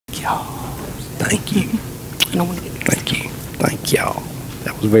y'all. Thank you. Thank you. Thank y'all.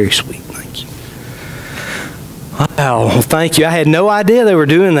 That was very sweet. Thank you. Wow. Well, thank you. I had no idea they were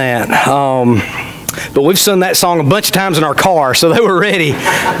doing that. But we've sung that song a bunch of times in our car, so they were ready.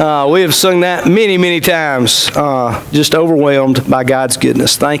 We have sung that many, many times. Just overwhelmed by God's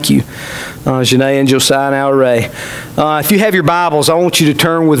goodness. Thank you, Janae and Josiah and Al Ray. If you have your Bibles, I want you to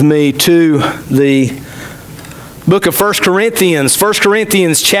turn with me to the book of 1 Corinthians. 1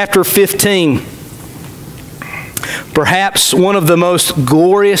 Corinthians chapter 15. Perhaps one of the most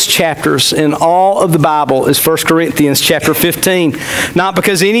glorious chapters in all of the Bible is 1 Corinthians chapter 15. Not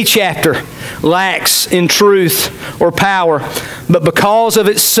because any chapter lacks in truth or power, but because of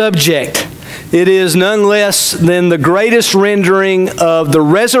its subject. It is none less than the greatest rendering of the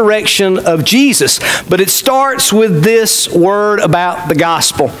resurrection of Jesus. But it starts with this word about the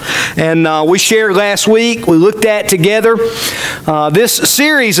gospel. And we shared last week, we looked at together this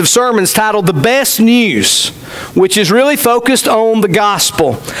series of sermons titled The Best News, which is really focused on the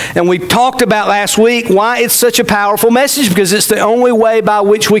gospel. And we talked about last week why it's such a powerful message, because it's the only way by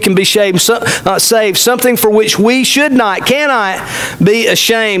which we can be saved, something for which we cannot be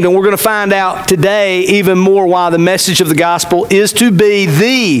ashamed. And we're going to find out today even more why the message of the gospel is to be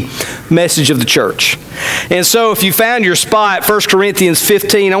the message of the church. And so if you found your spot, 1 Corinthians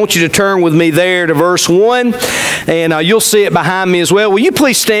 15, I want you to turn with me there to verse 1, and you'll see it behind me as well. Will you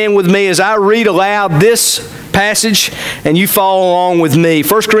please stand with me as I read aloud this passage, and you follow along with me.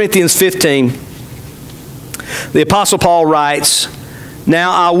 1 Corinthians 15, the Apostle Paul writes,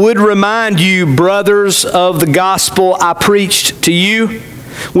 "Now I would remind you, brothers, of the gospel I preached to you,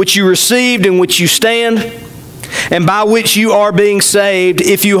 which you received, in which you stand, and by which you are being saved,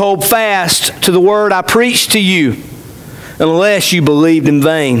 if you hold fast to the word I preached to you, unless you believed in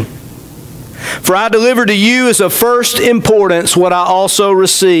vain. For I delivered to you as of first importance what I also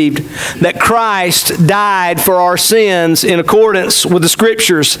received, that Christ died for our sins in accordance with the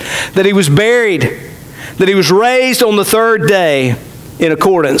Scriptures, that He was buried, that He was raised on the third day in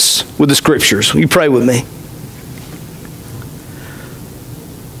accordance with the Scriptures." Will you pray with me?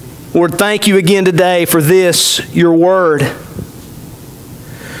 Lord, thank you again today for this, your word,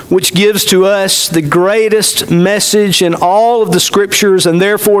 which gives to us the greatest message in all of the Scriptures, and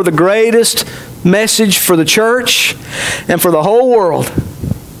therefore the greatest message for the church and for the whole world,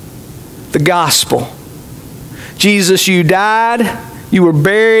 the gospel. Jesus, you died, you were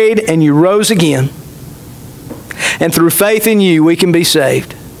buried, and you rose again. And through faith in you, we can be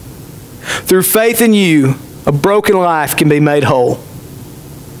saved. Through faith in you, a broken life can be made whole.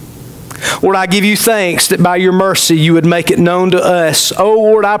 Lord, I give you thanks that by your mercy you would make it known to us. Oh,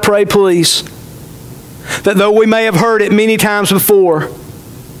 Lord, I pray, please, that though we may have heard it many times before,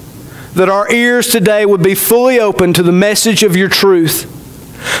 that our ears today would be fully open to the message of your truth,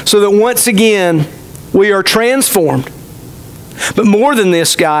 so that once again we are transformed. But more than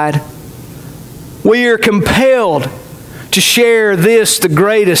this, God, we are compelled to share this, the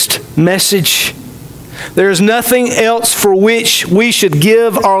greatest message. There is nothing else for which we should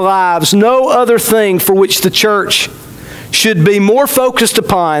give our lives, no other thing for which the church should be more focused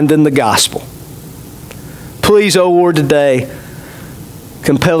upon than the gospel. Please, O Lord, today,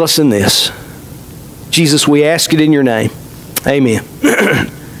 compel us in this. Jesus, we ask it in your name. Amen.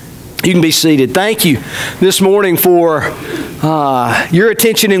 You can be seated. Thank you this morning for your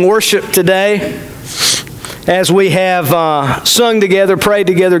attention in worship today, as we have sung together, prayed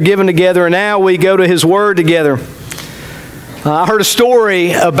together, given together, and now we go to His Word together. I heard a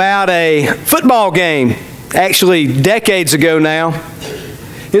story about a football game, actually decades ago now.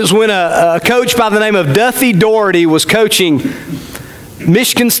 It was when a coach by the name of Duffy Doherty was coaching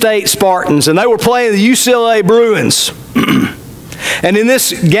Michigan State Spartans, and they were playing the UCLA Bruins. And in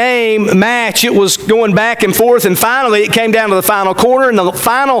this game match, it was going back and forth, and finally it came down to the final quarter. In the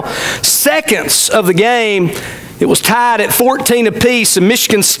final seconds of the game, it was tied at 14 apiece, and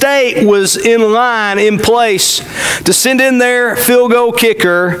Michigan State was in line, in place, to send in their field goal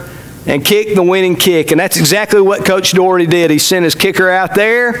kicker and kick the winning kick. And that's exactly what Coach Doherty did. He sent his kicker out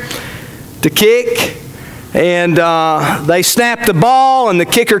there to kick, and they snapped the ball, and the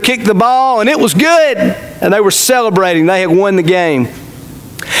kicker kicked the ball, and it was good. And they were celebrating. They had won the game.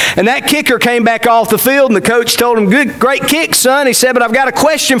 And that kicker came back off the field, and the coach told him, "Good, great kick, son." He said, "But I've got a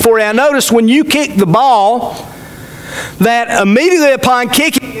question for you. I noticed when you kicked the ball that immediately upon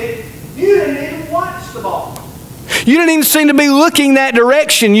kicking it, you didn't even watch the ball. You didn't even seem to be looking that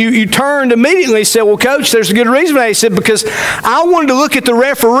direction. You turned immediately and said, well, Coach, there's a good reason for that. He said, because I wanted to look at the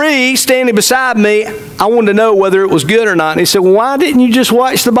referee standing beside me. I wanted to know whether it was good or not. And he said, well, why didn't you just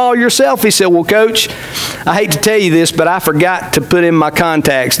watch the ball yourself? He said, well, Coach, I hate to tell you this, but I forgot to put in my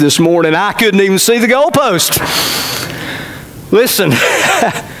contacts this morning. I couldn't even see the goalpost. Listen,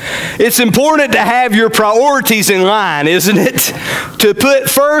 it's important to have your priorities in line, isn't it? To put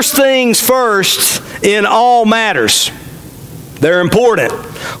first things first in all matters. They're important.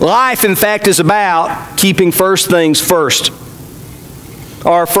 Life, in fact, is about keeping first things first.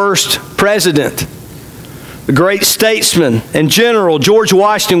 Our first president, the great statesman and general George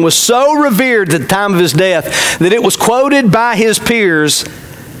Washington, was so revered at the time of his death that it was quoted by his peers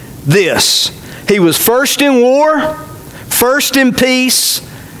this: he was first in war, first in peace,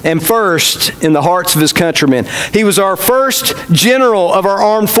 and first in the hearts of his countrymen. He was our first general of our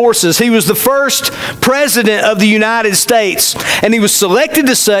armed forces. He was the first president of the United States. And he was selected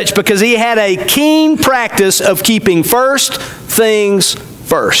as such because he had a keen practice of keeping first things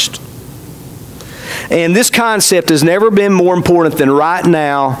first. And this concept has never been more important than right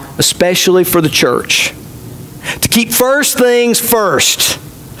now, especially for the church. To keep first things first.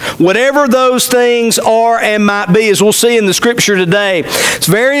 Whatever those things are and might be, as we'll see in the Scripture today, it's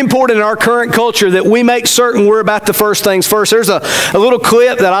very important in our current culture that we make certain we're about the first things first. There's a little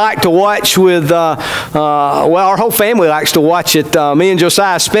clip that I like to watch with, our whole family likes to watch it, me and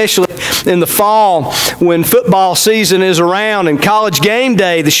Josiah, especially in the fall when football season is around and College Game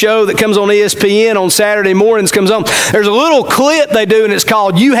Day, the show that comes on ESPN on Saturday mornings comes on. There's a little clip they do and it's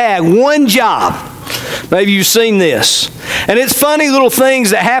called "You Had One Job." Maybe you've seen this. And it's funny little things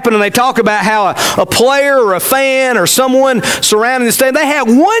that happen, and they talk about how a player or a fan or someone surrounding the stadium, they had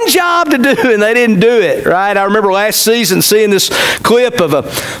one job to do and they didn't do it, right? I remember last season seeing this clip of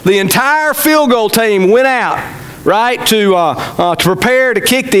the entire field goal team went out, right, to prepare to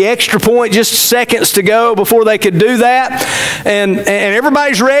kick the extra point, just seconds to go before they could do that. And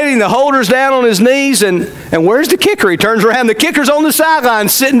everybody's ready, and the holder's down on his knees, and where's the kicker? He turns around, the kicker's on the sideline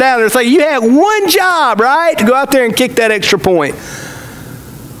sitting down there thinking, you had one job, right, to go out there and kick that extra point.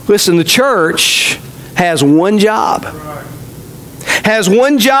 Listen, the church has one job. Has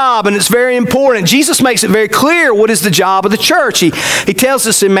one job, and it's very important. Jesus makes it very clear what is the job of the church. He tells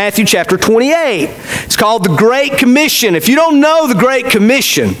us in Matthew chapter 28. It's called the Great Commission. If you don't know the Great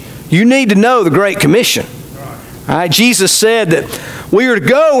Commission, you need to know the Great Commission. All right, Jesus said that we are to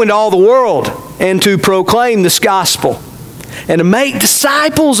go into all the world and to proclaim this gospel and to make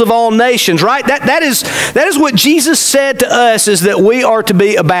disciples of all nations, right? That is what Jesus said to us, is that we are to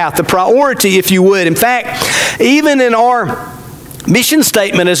be about, the priority, if you would. In fact, even in our mission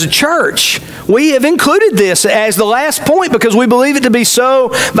statement as a church, we have included this as the last point because we believe it to be so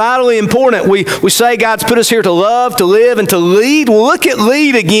vitally important. We say God's put us here to love, to live, and to lead. We'll look at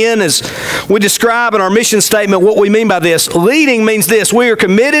lead again as we describe in our mission statement what we mean by this. Leading means this: we are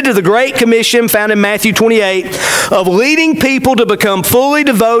committed to the Great Commission found in Matthew 28 of leading people to become fully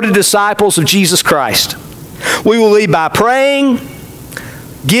devoted disciples of Jesus Christ. We will lead by praying,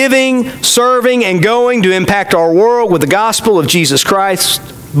 giving, serving, and going to impact our world with the gospel of Jesus Christ,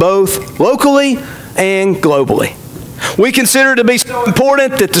 both locally and globally. We consider it to be so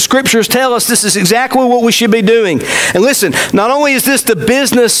important that the Scriptures tell us this is exactly what we should be doing. And listen, not only is this the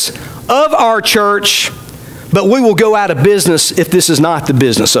business of our church, but we will go out of business if this is not the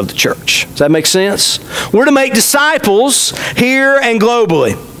business of the church. Does that make sense? We're to make disciples here and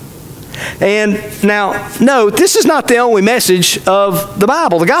globally. And now, note, this is not the only message of the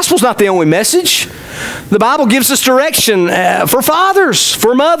Bible. The gospel's not the only message. The Bible gives us direction for fathers,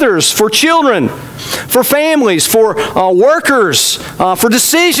 for mothers, for children, for families, for workers, for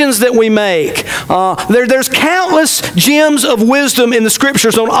decisions that we make. There's countless gems of wisdom in the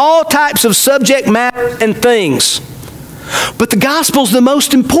Scriptures on all types of subject matter and things. But the gospel's the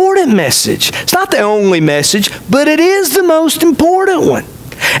most important message. It's not the only message, but it is the most important one.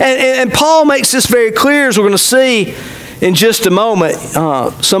 And Paul makes this very clear, as we're going to see in just a moment.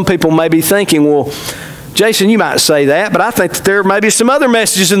 Some people may be thinking, well, Jason, you might say that, but I think that there may be some other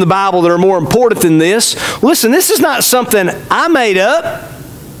messages in the Bible that are more important than this. Listen, this is not something I made up.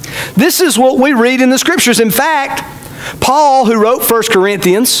 This is what we read in the Scriptures. In fact, Paul, who wrote 1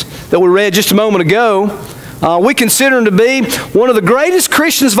 Corinthians, that we read just a moment ago, we consider him to be one of the greatest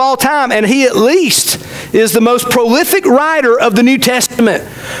Christians of all time, and he at least is the most prolific writer of the New Testament,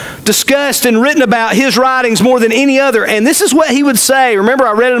 discussed and written about his writings more than any other. And this is what he would say. Remember,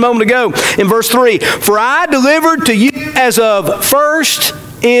 I read it a moment ago in verse 3. For I delivered to you as of first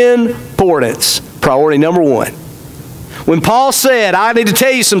importance. Priority number one. When Paul said, I need to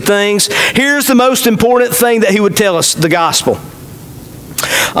tell you some things, here's the most important thing that he would tell us, the gospel.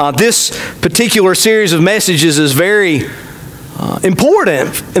 This particular series of messages is very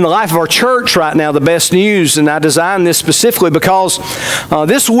important in the life of our church right now, the best news, and I designed this specifically because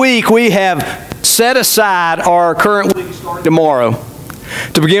this week we have set aside our current week starting tomorrow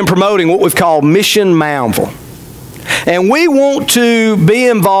to begin promoting what we've called Mission Moundville. And we want to be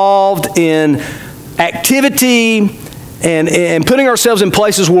involved in activity and putting ourselves in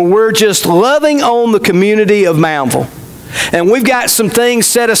places where we're just loving on the community of Moundville. And we've got some things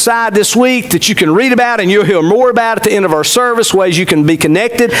set aside this week that you can read about, and you'll hear more about at the end of our service, ways you can be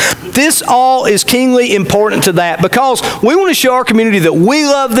connected. This all is keenly important to that because we want to show our community that we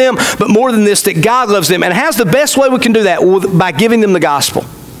love them, but more than this, that God loves them. And how's the best way we can do that? By giving them the gospel.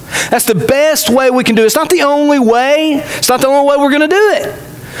 That's the best way we can do it. It's not the only way. It's not the only way we're going to do it.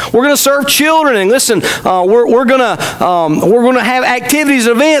 We're going to serve children, and listen, we're going to have activities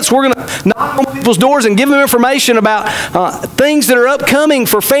and events. We're going to knock on people's doors and give them information about things that are upcoming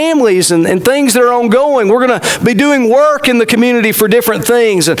for families and things that are ongoing. We're going to be doing work in the community for different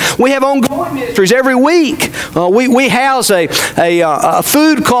things, and we have ongoing ministries every week. We house a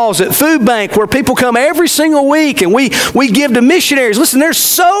food closet, food bank, where people come every single week, and we give to missionaries. Listen, there's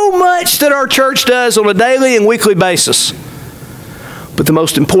so much that our church does on a daily and weekly basis. But the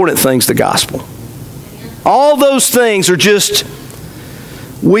most important thing's the gospel. All those things are just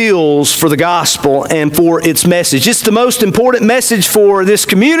wheels for the gospel and for its message. It's the most important message for this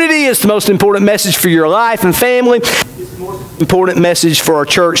community. It's the most important message for your life and family. It's the most important message for our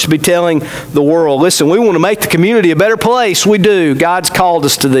church to be telling the world. Listen, we want to make the community a better place. We do. God's called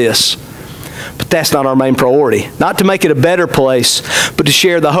us to this. But that's not our main priority. Not to make it a better place, but to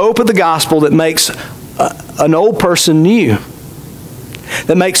share the hope of the gospel that makes an old person new.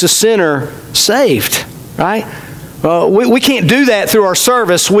 That makes a sinner saved, right? We can't do that through our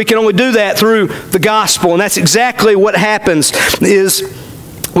service. We can only do that through the gospel. And that's exactly what happens is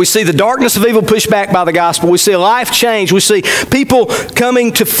we see the darkness of evil pushed back by the gospel. We see a life change. We see people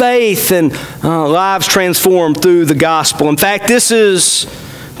coming to faith and lives transformed through the gospel. In fact, this is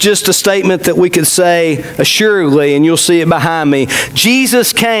just a statement that we could say assuredly, and you'll see it behind me.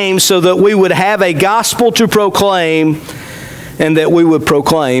 Jesus came so that we would have a gospel to proclaim, and that we would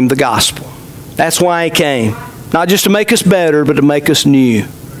proclaim the gospel. That's why He came. Not just to make us better, but to make us new.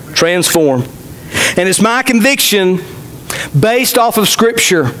 Transformed. And it's my conviction, based off of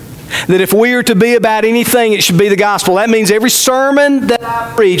Scripture, that if we are to be about anything, it should be the gospel. That means every sermon that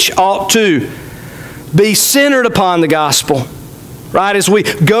I preach ought to be centered upon the gospel. Right, as we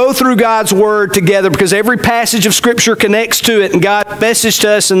go through God's Word together, because every passage of Scripture connects to it, and God's message to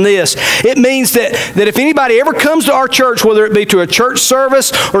us in this. It means that if anybody ever comes to our church, whether it be to a church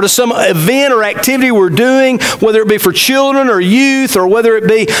service or to some event or activity we're doing, whether it be for children or youth, or whether it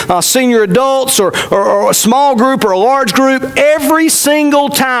be senior adults or a small group or a large group, every single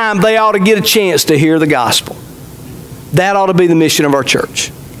time they ought to get a chance to hear the gospel. That ought to be the mission of our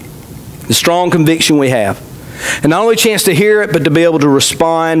church. The strong conviction we have. And not only a chance to hear it, but to be able to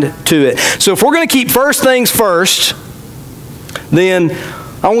respond to it. So if we're going to keep first things first, then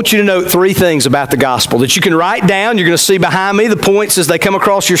I want you to note three things about the gospel that you can write down. You're going to see behind me the points as they come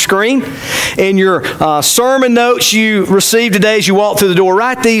across your screen. In your sermon notes you received today as you walk through the door,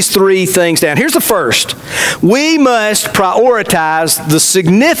 write these three things down. Here's the first. We must prioritize the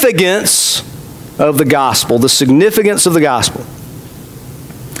significance of the gospel. The significance of the gospel.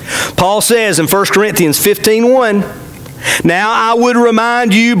 Paul says in 1 Corinthians 15:1, now I would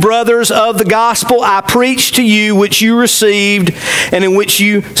remind you, brothers, of the gospel I preached to you, which you received and in which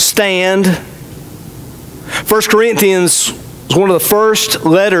you stand. 1 Corinthians is one of the first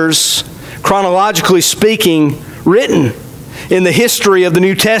letters, chronologically speaking, written in the history of the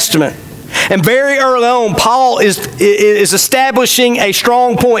New Testament. And very early on, Paul is establishing a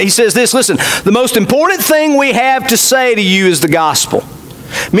strong point. He says this, listen, the most important thing we have to say to you is the gospel.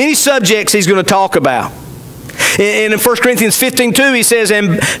 Many subjects he's going to talk about. And in 1 Corinthians 15:2, he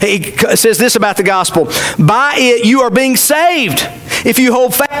says this about the gospel. By it you are being saved, if you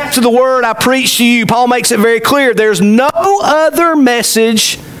hold fast to the word I preach to you. Paul makes it very clear. There's no other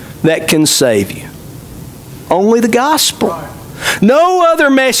message that can save you. Only the gospel. No other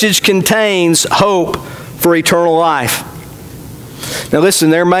message contains hope for eternal life. Now listen,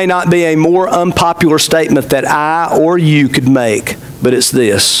 there may not be a more unpopular statement that I or you could make, but it's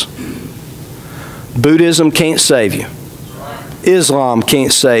this. Buddhism can't save you. Islam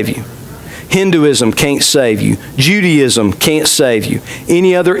can't save you. Hinduism can't save you. Judaism can't save you.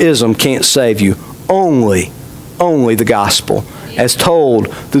 Any other ism can't save you. Only the gospel as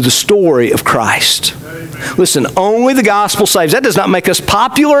told through the story of Christ. Listen, only the gospel saves. That does not make us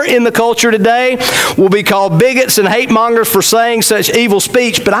popular in the culture today. We'll be called bigots and hate mongers for saying such evil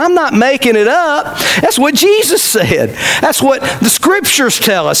speech, but I'm not making it up. That's what Jesus said. That's what the Scriptures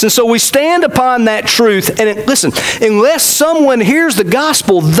tell us. And so we stand upon that truth. And listen, unless someone hears the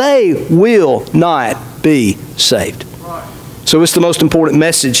gospel, they will not be saved. So it's the most important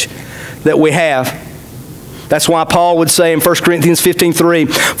message that we have. That's why Paul would say in 1 Corinthians 15:3,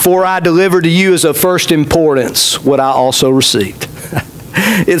 "For I delivered to you as of first importance what I also received."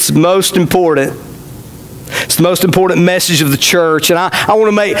 It's most important. It's the most important message of the church. And I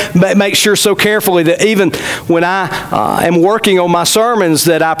want to make sure so carefully that even when I am working on my sermons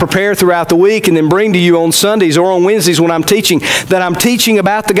that I prepare throughout the week and then bring to you on Sundays or on Wednesdays when I'm teaching, that I'm teaching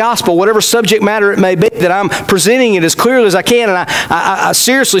about the gospel, whatever subject matter it may be, that I'm presenting it as clearly as I can. And I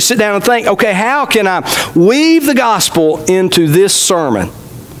seriously sit down and think, okay, how can I weave the gospel into this sermon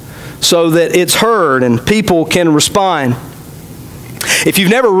so that it's heard and people can respond? If you've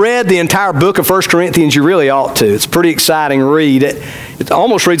never read the entire book of 1 Corinthians, you really ought to. It's a pretty exciting read. It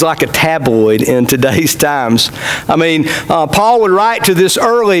almost reads like a tabloid in today's times. I mean, Paul would write to this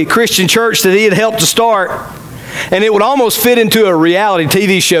early Christian church that he had helped to start, and it would almost fit into a reality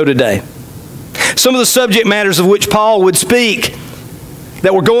TV show today. Some of the subject matters of which Paul would speak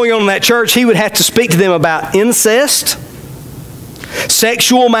that were going on in that church, he would have to speak to them about incest,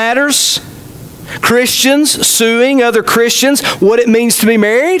 sexual matters, Christians suing other Christians, what it means to be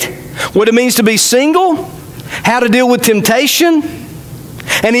married, what it means to be single, how to deal with temptation.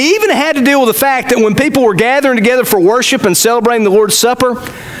 And he even had to deal with the fact that when people were gathering together for worship and celebrating the Lord's Supper,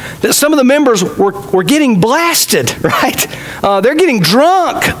 that some of the members were getting blasted, right? They're getting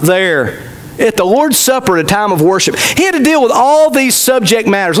drunk there at the Lord's Supper at a time of worship. He had to deal with all these subject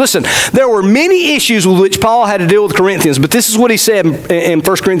matters. Listen, there were many issues with which Paul had to deal with Corinthians, but this is what he said in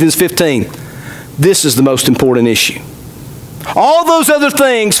 1 Corinthians 15. This is the most important issue. All those other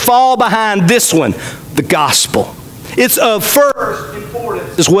things fall behind this one, the gospel. It's of first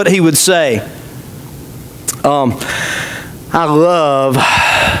importance, is what he would say. I love,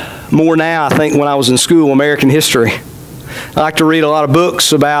 more now, I think, when I was in school, American history. I like to read a lot of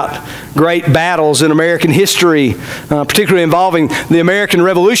books about great battles in American history, particularly involving the American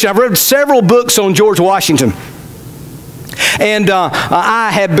Revolution. I've read several books on George Washington. And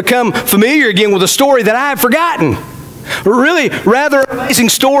I have become familiar again with a story that I had forgotten. A really rather amazing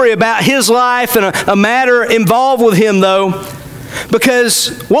story about his life and a matter involved with him, though.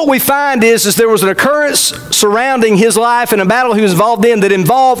 Because what we find is there was an occurrence surrounding his life and a battle he was involved in that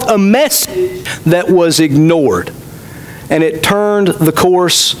involved a message that was ignored. And it turned the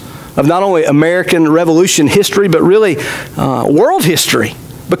course of not only American Revolution history, but really world history,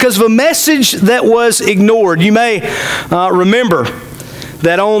 because of a message that was ignored. You may remember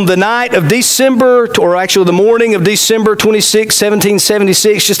that on the night of December, or actually the morning of December 26,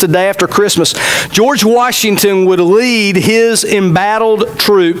 1776, just a day after Christmas, George Washington would lead his embattled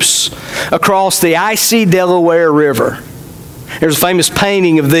troops across the icy Delaware River. There's a famous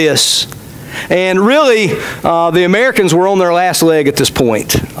painting of this. And really, the Americans were on their last leg at this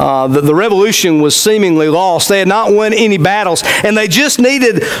point. The revolution was seemingly lost. They had not won any battles, and they just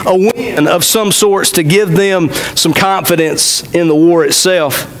needed a win of some sorts to give them some confidence in the war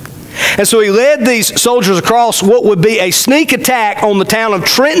itself. And so he led these soldiers across what would be a sneak attack on the town of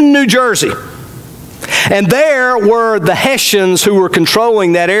Trenton, New Jersey. And there were the Hessians who were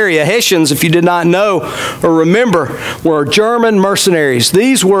controlling that area. Hessians, if you did not know or remember, were German mercenaries.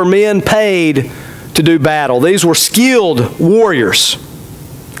 These were men paid to do battle. These were skilled warriors.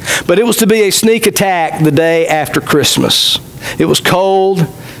 But it was to be a sneak attack the day after Christmas. It was cold,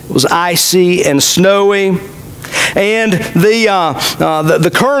 it was icy and snowy. And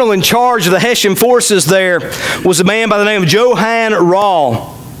the colonel in charge of the Hessian forces there was a man by the name of Johann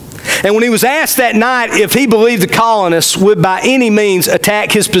Rall. And when he was asked that night if he believed the colonists would by any means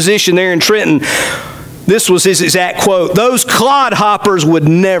attack his position there in Trenton, this was his exact quote: "Those clodhoppers would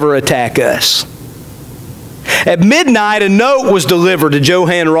never attack us." At midnight, a note was delivered to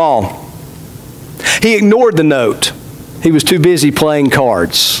Johann Rall. He ignored the note. He was too busy playing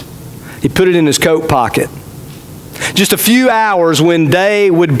cards. He put it in his coat pocket. Just a few hours when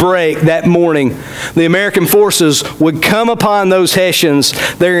day would break that morning, the American forces would come upon those Hessians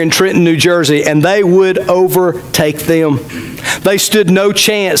there in Trenton, New Jersey, and they would overtake them. They stood no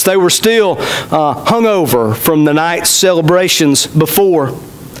chance. They were still hungover from the night's celebrations before.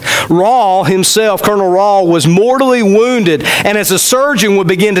 Rall himself, Colonel Rall, was mortally wounded, and as a surgeon would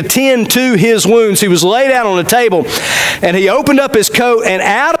begin to tend to his wounds, he was laid out on a table, and he opened up his coat, and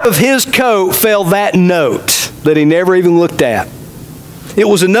out of his coat fell that note that he never even looked at. It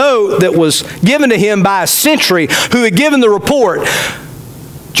was a note that was given to him by a sentry who had given the report.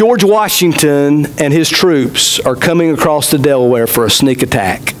 George Washington and his troops are coming across the Delaware for a sneak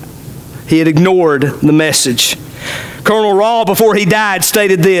attack. He had ignored the message. Colonel Rawl, before he died,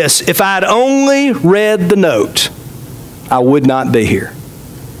 stated this: "If I had only read the note, I would not be here."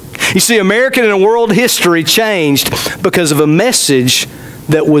 You see, American and world history changed because of a message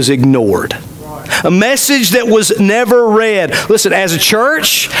that was ignored. A message that was never read. Listen, as a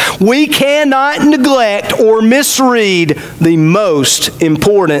church, we cannot neglect or misread the most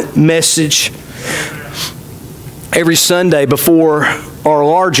important message. Every Sunday before our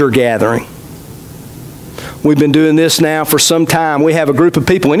larger gathering, we've been doing this now for some time. We have a group of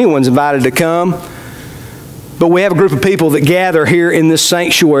people, anyone's invited to come, but we have a group of people that gather here in this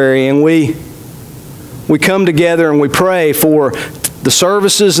sanctuary, and we come together and we pray for the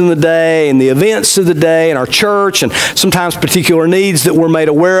services in the day and the events of the day in our church, and sometimes particular needs that we're made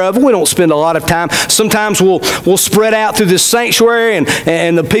aware of. We don't spend a lot of time. Sometimes we'll spread out through this sanctuary,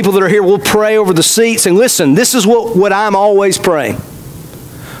 and the people that are here will pray over the seats. And listen, this is what I'm always praying.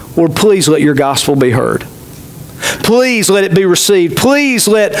 Lord, please let your gospel be heard. Please let it be received. Please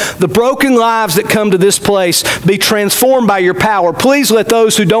let the broken lives that come to this place be transformed by your power. Please let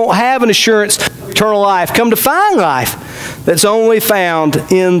those who don't have an assurance of eternal life come to find life that's only found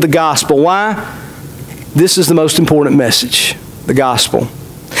in the gospel. Why? This is the most important message, the gospel.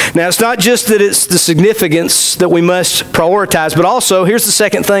 Now, it's not just that it's the significance that we must prioritize, but also, here's the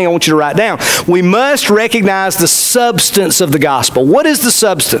second thing I want you to write down. We must recognize the substance of the gospel. What is the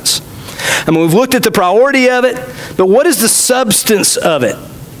substance? I mean, we've looked at the priority of it, but what is the substance of it?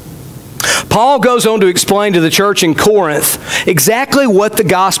 Paul goes on to explain to the church in Corinth exactly what the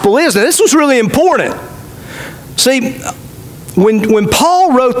gospel is. Now, this was really important. See, when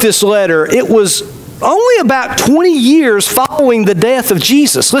Paul wrote this letter, it was only about 20 years following the death of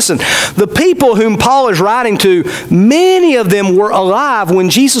Jesus. Listen, the people whom Paul is writing to, many of them were alive when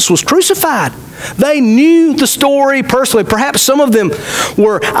Jesus was crucified. They knew the story personally. Perhaps some of them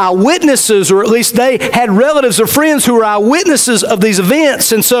were eyewitnesses, or at least they had relatives or friends who were eyewitnesses of these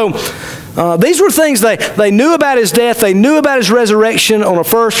events. And so these were things they knew about his death. They knew about his resurrection on a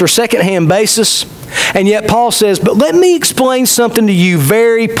first or second-hand basis. And yet Paul says, but let me explain something to you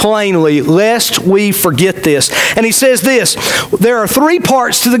very plainly, lest we forget this. And he says this: there are three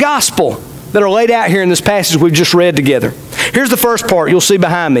parts to the gospel that are laid out here in this passage we've just read together. Here's the first part you'll see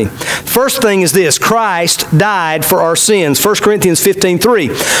behind me. First thing is this: Christ died for our sins. 1 Corinthians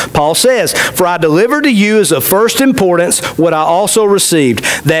 15:3. Paul says, "For I delivered to you as of first importance what I also received,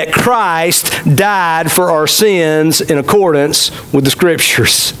 that Christ died for our sins in accordance with the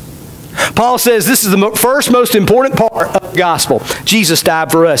Scriptures." Paul says this is the first most important part of the gospel. Jesus died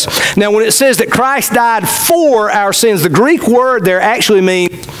for us. Now, when it says that Christ died for our sins, the Greek word there actually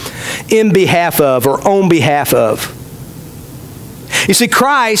means in behalf of or on behalf of. You see,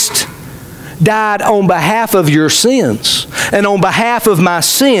 Christ died on behalf of your sins and on behalf of my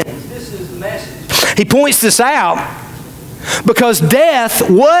sin. This is the message. He points this out because death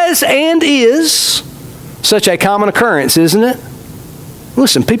was and is such a common occurrence, isn't it?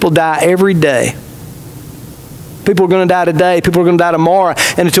 Listen, people die every day. People are going to die today. People are going to die tomorrow.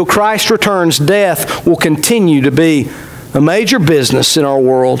 And until Christ returns, death will continue to be a major business in our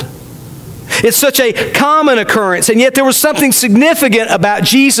world. It's such a common occurrence, and yet there was something significant about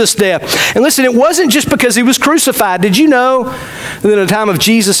Jesus' death. And listen, it wasn't just because he was crucified. Did you know that in the time of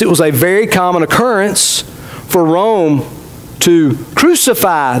Jesus, it was a very common occurrence for Rome to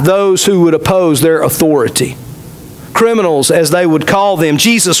crucify those who would oppose their authority? Criminals, as they would call them.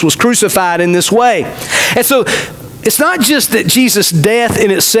 Jesus was crucified in this way. And so it's not just that Jesus' death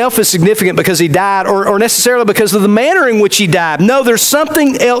in itself is significant because he died, or necessarily because of the manner in which he died. No, there's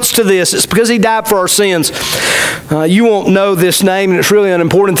something else to this. It's because he died for our sins. You won't know this name, and it's really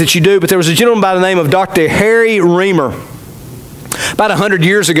unimportant that you do, but there was a gentleman by the name of Dr. Harry Reamer. About 100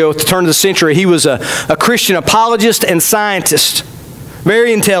 years ago, at the turn of the century, he was a Christian apologist and scientist.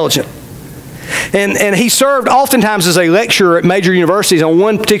 Very intelligent. And he served oftentimes as a lecturer at major universities. On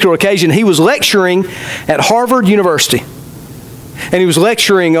one particular occasion, he was lecturing at Harvard University. And he was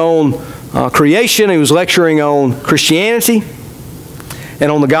lecturing on creation, he was lecturing on Christianity,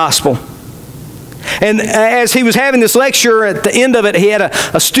 and on the gospel. And as he was having this lecture, at the end of it, he had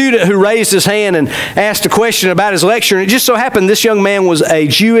a student who raised his hand and asked a question about his lecture. And it just so happened this young man was a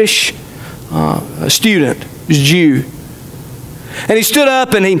Jewish student, he was a Jew. And he stood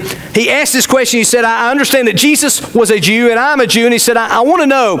up and he asked this question. He said, I understand that Jesus was a Jew and I'm a Jew. And he said, I want to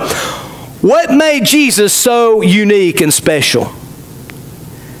know, what made Jesus so unique and special?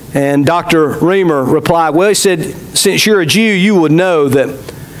 And Dr. Reamer replied, well, he said, since you're a Jew, you would know that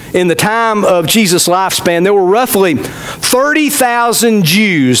in the time of Jesus' lifespan, there were roughly 30,000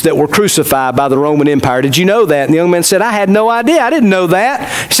 Jews that were crucified by the Roman Empire. Did you know that? And the young man said, I had no idea. I didn't know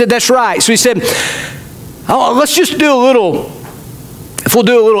that. He said, that's right. So he said, oh, let's just do a little, if we'll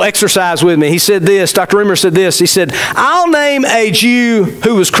do a little exercise with me. He said this, Dr. Reamer said this. He said, I'll name a Jew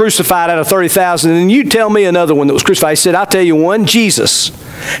who was crucified out of 30,000, and you tell me another one that was crucified. He said, I'll tell you one, Jesus.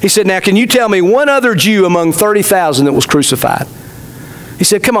 He said, now can you tell me one other Jew among 30,000 that was crucified? He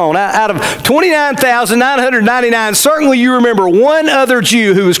said, come on, out of 29,999, certainly you remember one other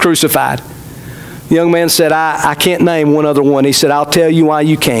Jew who was crucified. The young man said, I can't name one other one. He said, I'll tell you why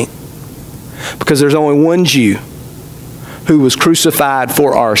you can't. Because there's only one Jew who was crucified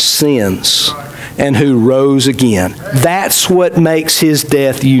for our sins and who rose again. That's what makes his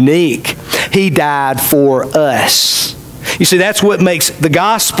death unique. He died for us. You see, that's what makes the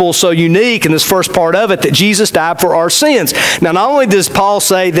gospel so unique in this first part of it, that Jesus died for our sins. Now, not only does Paul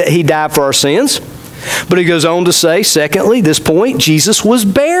say that he died for our sins, but he goes on to say, secondly, this point, Jesus was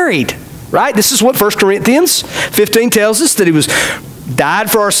buried. Right? This is what 1 Corinthians 15 tells us, that he was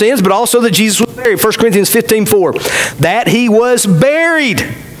died for our sins, but also that Jesus was buried. 1 Corinthians 15:4, that he was buried,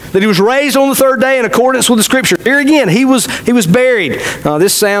 that he was raised on the third day in accordance with the Scripture. Here again, he was buried.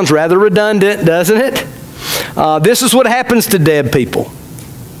 This sounds rather redundant, doesn't it? This is what happens to dead people.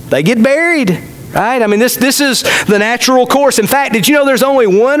 They get buried, right? I mean, this is the natural course. In fact, did you know there's only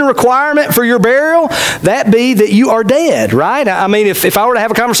one requirement for your burial? That be that you are dead, right? I mean, if I were to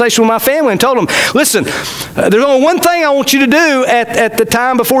have a conversation with my family and told them, listen, there's only one thing I want you to do at the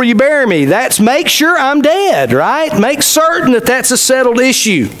time before you bury me. That's make sure I'm dead, right? Make certain that that's a settled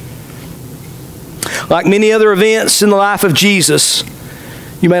issue. Like many other events in the life of Jesus,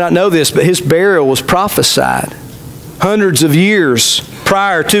 you may not know this, but his burial was prophesied hundreds of years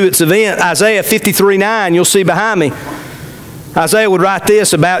prior to its event. Isaiah 53:9, you'll see behind me. Isaiah would write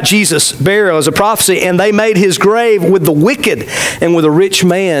this about Jesus' burial as a prophecy, and they made his grave with the wicked and with a rich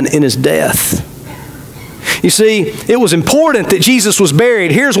man in his death. You see, it was important that Jesus was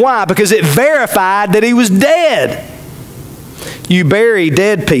buried. Here's why: because it verified that he was dead. You bury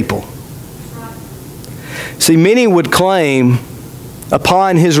dead people. See, many would claim,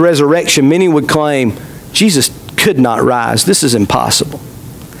 upon his resurrection, many would claim Jesus could not rise. This is impossible.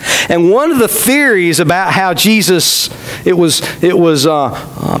 And one of the theories about how Jesus, it was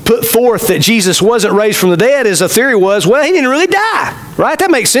put forth that Jesus wasn't raised from the dead, is a theory was, well, he didn't really die, right?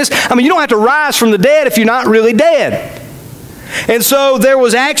 That makes sense. I mean, you don't have to rise from the dead if you're not really dead. And so there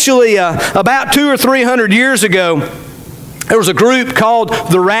was actually about 200 or 300 years ago, there was a group called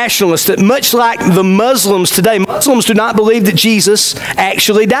the Rationalists that, much like the Muslims today, Muslims do not believe that Jesus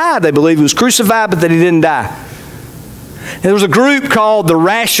actually died. They believe he was crucified, but that he didn't die. And there was a group called the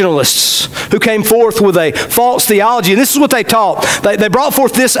Rationalists who came forth with a false theology. And this is what they taught. They brought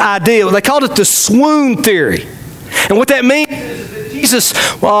forth this idea. They called it the swoon theory. And what that means is that Jesus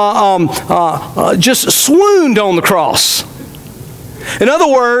just swooned on the cross. In other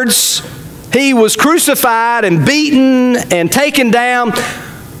words, he was crucified and beaten and taken down,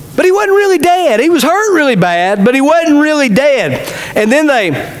 but he wasn't really dead. He was hurt really bad, but he wasn't really dead. And then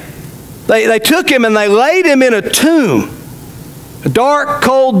they took him and they laid him in a tomb, a dark,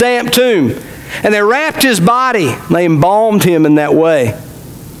 cold, damp tomb. And they wrapped his body. And they embalmed him in that way.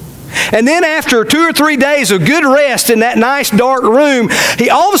 And then after 2 or 3 days of good rest in that nice dark room, he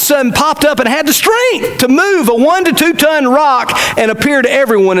all of a sudden popped up and had the strength to move a 1 to 2 ton rock and appear to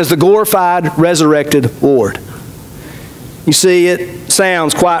everyone as the glorified, resurrected Lord. You see, it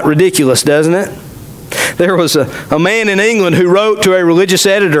sounds quite ridiculous, doesn't it? There was a man in England who wrote to a religious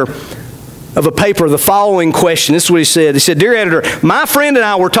editor of a paper the following question. This is what he said. He said, "Dear editor, my friend and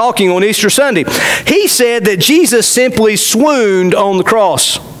I were talking on Easter Sunday. He said that Jesus simply swooned on the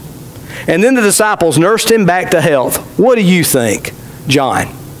cross. And then the disciples nursed him back to health. What do you think, John?"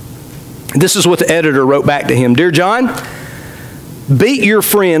 This is what the editor wrote back to him. "Dear John, beat your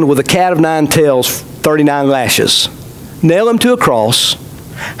friend with a cat of 9 tails, 39 lashes. Nail him to a cross.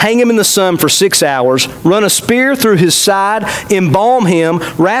 Hang him in the sun for 6 hours. Run a spear through his side. Embalm him.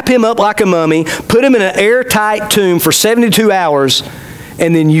 Wrap him up like a mummy. Put him in an airtight tomb for 72 hours.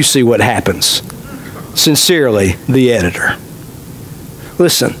 And then you see what happens. Sincerely, the editor."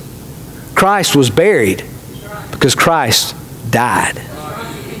 Listen. Christ was buried because Christ died.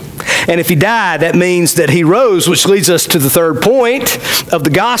 And if he died, that means that he rose, which leads us to the third point of the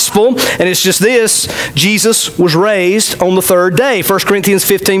gospel. And it's just this: Jesus was raised on the third day. 1 Corinthians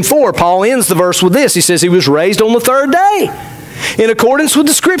 15:4, Paul ends the verse with this. He says he was raised on the third day. in accordance with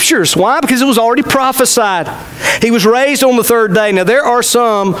the Scriptures. Why? Because it was already prophesied. He was raised on the third day. Now, there are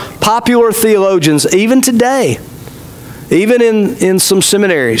some popular theologians, even today, even in some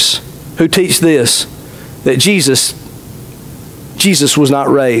seminaries, who teach this, that Jesus was not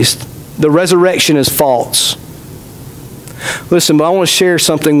raised. The resurrection is false. Listen, but I want to share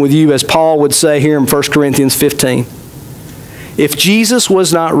something with you, as Paul would say here in 1 Corinthians 15. If Jesus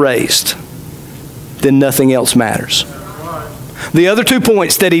was not raised, then nothing else matters. The other 2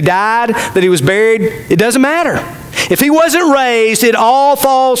 points, that he died, that he was buried, it doesn't matter. If he wasn't raised, it all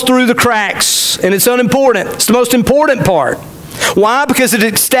falls through the cracks, and it's unimportant. It's the most important part. Why? Because it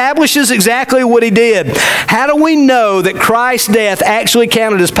establishes exactly what he did. How do we know that Christ's death actually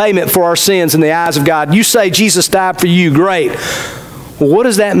counted as payment for our sins in the eyes of God? You say Jesus died for you. Great. Well, what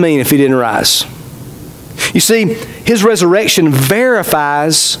does that mean if he didn't rise? You see, his resurrection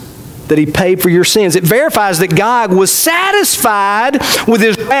verifies that he paid for your sins. It verifies that God was satisfied with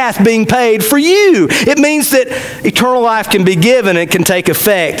his wrath being paid for you. It means that eternal life can be given and can take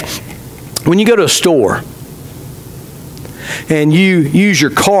effect. When you go to a store and you use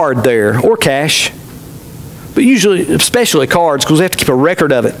your card there, or cash, but usually, especially cards, because we have to keep a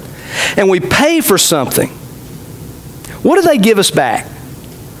record of it, and we pay for something, what do they give us back?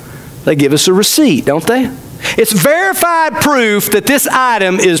 They give us a receipt, don't they? It's verified proof that this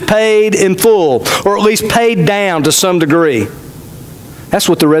item is paid in full, or at least paid down to some degree. That's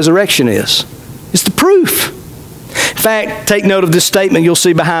what the resurrection is. It's the proof. In fact, take note of this statement you'll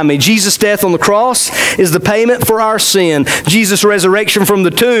see behind me. Jesus' death on the cross is the payment for our sin. Jesus' resurrection from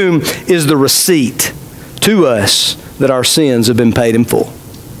the tomb is the receipt to us that our sins have been paid in full.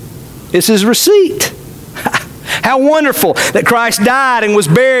 It's his receipt. How wonderful that Christ died and was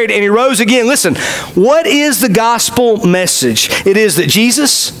buried and he rose again. Listen, what is the gospel message? It is that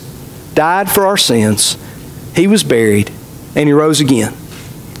Jesus died for our sins, he was buried, and he rose again.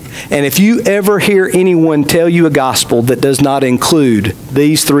 And if you ever hear anyone tell you a gospel that does not include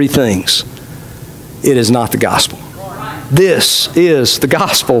these 3 things, it is not the gospel. This is the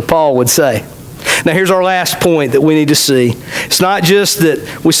gospel, Paul would say. Now here's our last point that we need to see. It's not just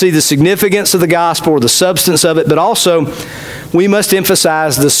that we see the significance of the gospel or the substance of it, but also we must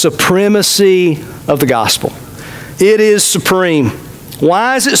emphasize the supremacy of the gospel. It is supreme.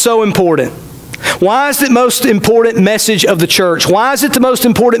 Why is it so important? Why is it the most important message of the church? Why is it the most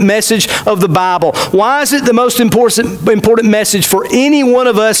important message of the Bible? Why is it the most important message for any one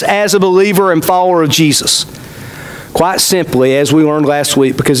of us as a believer and follower of Jesus? Quite simply, as we learned last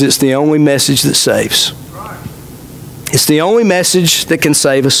week, because it's the only message that saves. It's the only message that can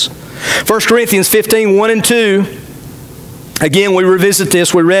save us. 1 Corinthians 15, 1 and 2. Again, we revisit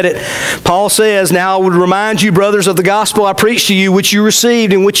this. We read it. Paul says, "Now I would remind you, brothers, of the gospel I preached to you, which you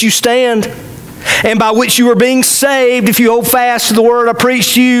received, in which you stand, and by which you are being saved, if you hold fast to the word I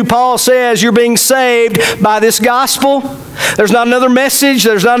preached to you." Paul says you're being saved by this gospel. There's not another message.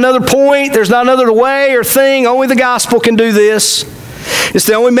 There's not another point. There's not another way or thing. Only the gospel can do this. It's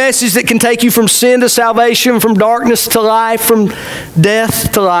the only message that can take you from sin to salvation, from darkness to life, from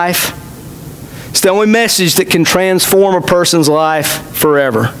death to life. It's the only message that can transform a person's life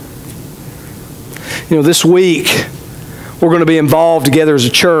forever. You know, this week, we're going to be involved together as a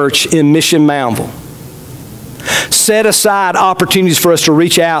church in Mission Moundville. Set aside opportunities for us to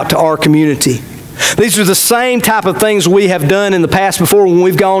reach out to our community. These are the same type of things we have done in the past before when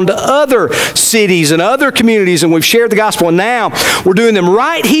we've gone to other cities and other communities and we've shared the gospel, and now we're doing them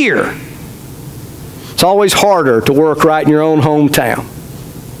right here. It's always harder to work right in your own hometown.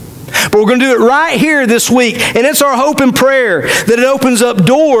 But we're going to do it right here this week. And it's our hope and prayer that it opens up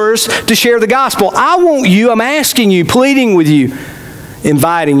doors to share the gospel. I want you, I'm asking you, pleading with you,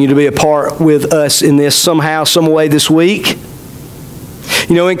 inviting you to be a part with us in this somehow, some way this week.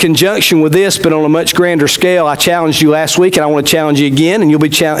 You know, in conjunction with this, but on a much grander scale, I challenged you last week, and I want to challenge you again, and you'll be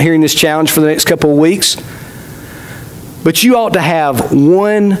hearing this challenge for the next couple of weeks. But you ought to have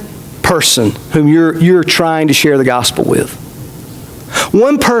one person whom you're trying to share the gospel with.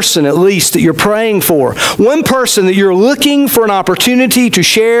 One person at least that you're praying for. One person that you're looking for an opportunity to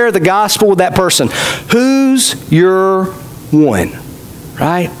share the gospel with that person. Who's your one?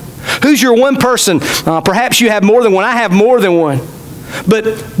 Right? Who's your one person? Perhaps you have more than one. I have more than one. But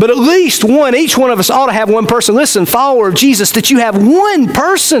at least one. Each one of us ought to have one person. Listen, follower of Jesus, that you have one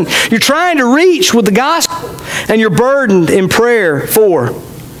person you're trying to reach with the gospel and you're burdened in prayer for.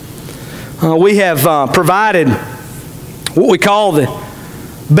 We have provided what we call the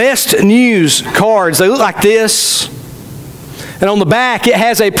best news cards. They look like this. And on the back, it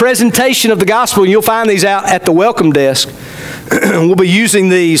has a presentation of the gospel. And you'll find these out at the welcome desk. We'll be using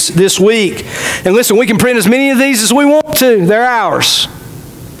these this week. And listen, we can print as many of these as we want to. They're ours.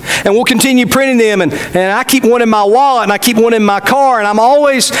 And we'll continue printing them. And I keep one in my wallet, and I keep one in my car. And I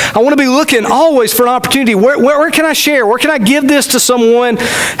want to be looking always for an opportunity. Where can I share? Where can I give this to someone?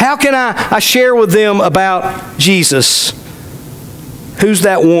 How can I share with them about Jesus? Who's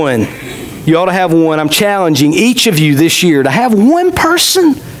that one? You ought to have one. I'm challenging each of you this year to have one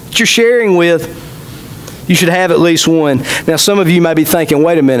person that you're sharing with. You should have at least one. Now, some of you may be thinking,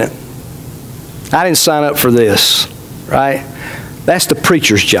 wait a minute. I didn't sign up for this, right? That's the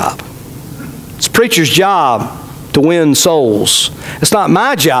preacher's job. It's the preacher's job to win souls. It's not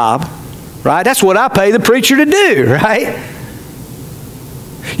my job, right? That's what I pay the preacher to do, right?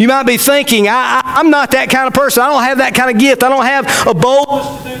 You might be thinking, I'm not that kind of person. I don't have that kind of gift. I don't have a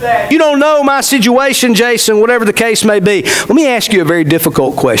boldness to do that. You don't know my situation, Jason, whatever the case may be. Let me ask you a very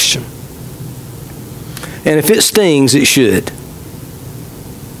difficult question. And if it stings, it should.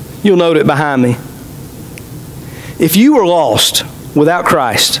 You'll note it behind me. If you were lost without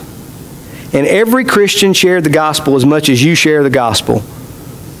Christ, and every Christian shared the gospel as much as you share the gospel,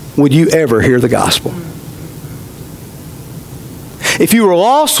 would you ever hear the gospel? If you were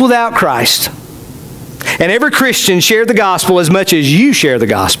lost without Christ, and every Christian shared the gospel as much as you share the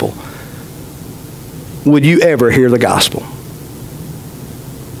gospel, would you ever hear the gospel?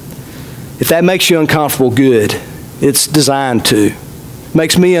 If that makes you uncomfortable, good. It's designed to. It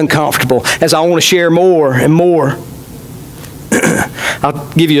makes me uncomfortable as I want to share more and more.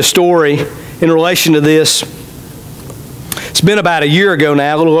 I'll give you a story in relation to this. It's been about a year ago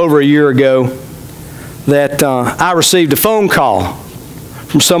now, a little over a year ago, that I received a phone call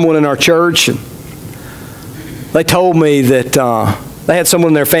from someone in our church. And they told me that they had someone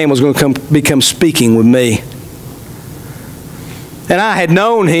in their family was going to become speaking with me. And I had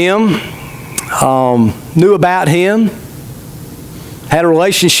known him, knew about him, had a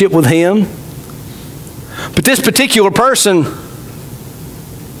relationship with him. But this particular person,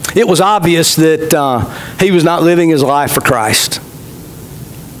 it was obvious that he was not living his life for Christ.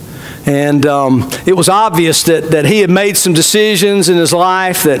 And it was obvious that he had made some decisions in his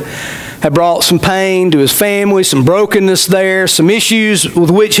life that had brought some pain to his family, some brokenness there, some issues with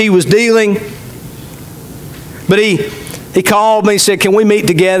which he was dealing. But he called me and said, can we meet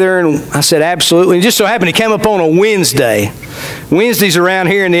together? And I said, absolutely. And it just so happened he came up on a Wednesday. Wednesdays around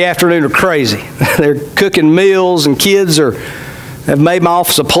here in the afternoon are crazy. They're cooking meals, and kids have made my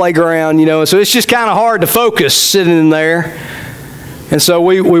office a playground, you know. And so it's just kind of hard to focus sitting in there. And so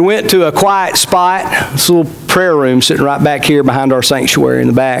we went to a quiet spot, this little prayer room sitting right back here behind our sanctuary in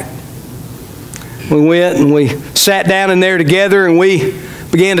the back. We went and we sat down in there together, and we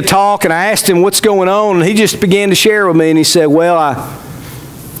began to talk, and I asked him what's going on, and he just began to share with me, and he said, well,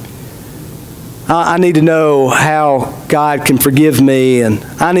 I need to know how God can forgive me, and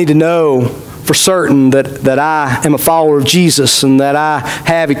I need to know for certain that I am a follower of Jesus and that I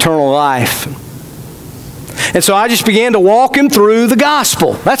have eternal life. And so I just began to walk him through the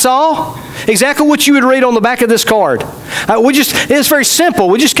gospel. That's all. Exactly what you would read on the back of this card. It's very simple.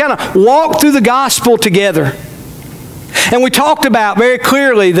 We just kind of walked through the gospel together. And we talked about very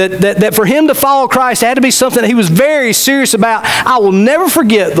clearly that for him to follow Christ, it had to be something that he was very serious about. I will never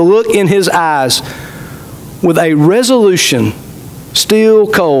forget the look in his eyes with a resolution still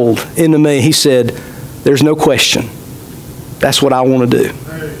cold into me. He said, there's no question. That's what I want to do.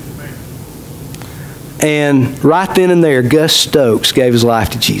 And right then and there, Gus Stokes gave his life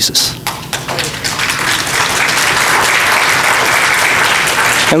to Jesus.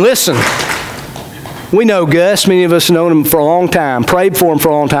 And listen, we know Gus. Many of us have known him for a long time, prayed for him for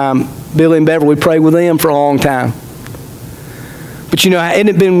a long time. Billy and Beverly prayed with them for a long time. But you know, hadn't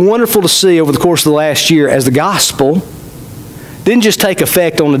it been wonderful to see over the course of the last year as the gospel didn't just take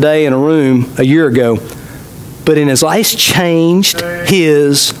effect on a day in a room a year ago, but in his life, it's changed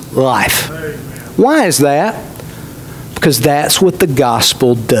his life. Why is that? Because that's what the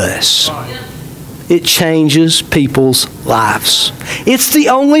gospel does. It changes people's lives. It's the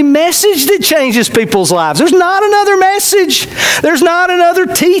only message that changes people's lives. There's not another message. There's not another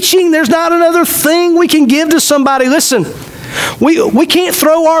teaching. There's not another thing we can give to somebody. Listen, we can't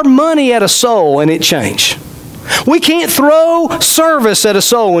throw our money at a soul and it change. We can't throw service at a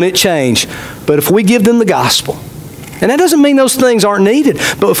soul and it change. But if we give them the gospel, and that doesn't mean those things aren't needed,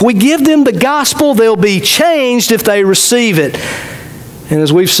 but if we give them the gospel, they'll be changed if they receive it. And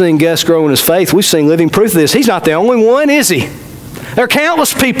as we've seen Gus grow in his faith, we've seen living proof of this. He's not the only one, is he? There are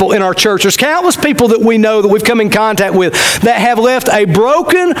countless people in our church. There's countless people that we know that we've come in contact with that have left a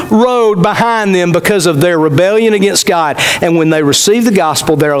broken road behind them because of their rebellion against God. And when they received the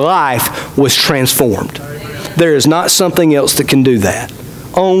gospel, their life was transformed. There is not something else that can do that.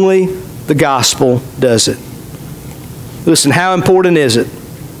 Only the gospel does it. Listen, how important is it?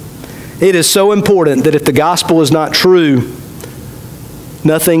 It is so important that if the gospel is not true,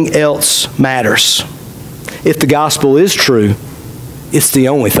 nothing else matters. If the gospel is true, it's the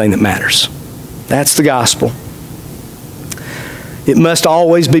only thing that matters. That's the gospel. It must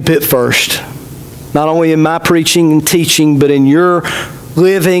always be put first. Not only in my preaching and teaching, but in your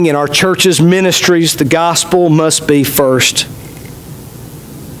living, in our church's ministries, the gospel must be first.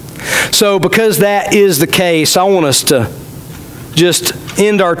 So because that is the case, I want us to just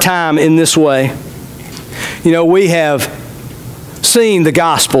end our time in this way. You know, we have seen the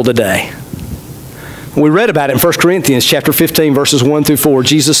gospel today. We read about it in 1 Corinthians chapter 15, verses 1 through 4.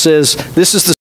 Jesus says, this is the